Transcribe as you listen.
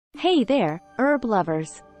Hey there, herb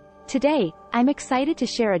lovers! Today, I'm excited to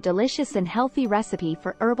share a delicious and healthy recipe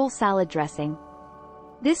for herbal salad dressing.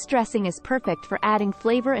 This dressing is perfect for adding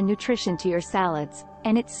flavor and nutrition to your salads,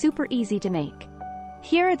 and it's super easy to make.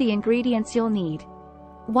 Here are the ingredients you'll need.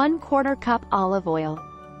 1/4 cup olive oil.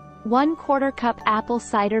 1/4 cup apple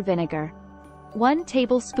cider vinegar. 1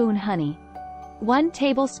 tablespoon honey. 1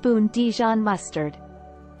 tablespoon Dijon mustard.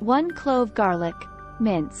 1 clove garlic,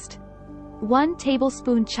 minced. 1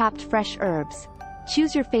 tablespoon chopped fresh herbs.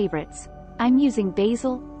 Choose your favorites. I'm using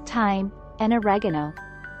basil, thyme, and oregano.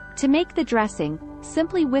 To make the dressing,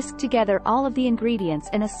 simply whisk together all of the ingredients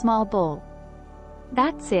in a small bowl.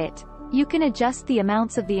 That's it. You can adjust the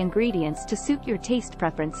amounts of the ingredients to suit your taste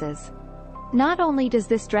preferences. Not only does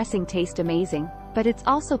this dressing taste amazing, but it's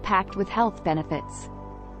also packed with health benefits.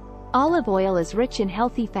 Olive oil is rich in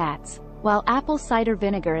healthy fats, while apple cider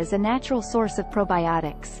vinegar is a natural source of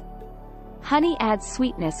probiotics. Honey adds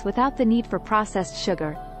sweetness without the need for processed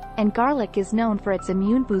sugar, and garlic is known for its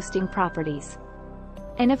immune-boosting properties.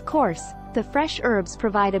 And of course, the fresh herbs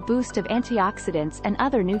provide a boost of antioxidants and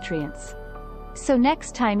other nutrients. So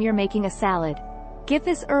next time you're making a salad, give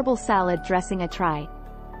this herbal salad dressing a try.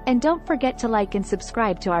 And don't forget to like and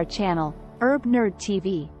subscribe to our channel, Herb Nerd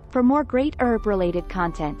TV, for more great herb-related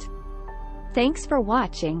content. Thanks for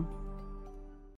watching.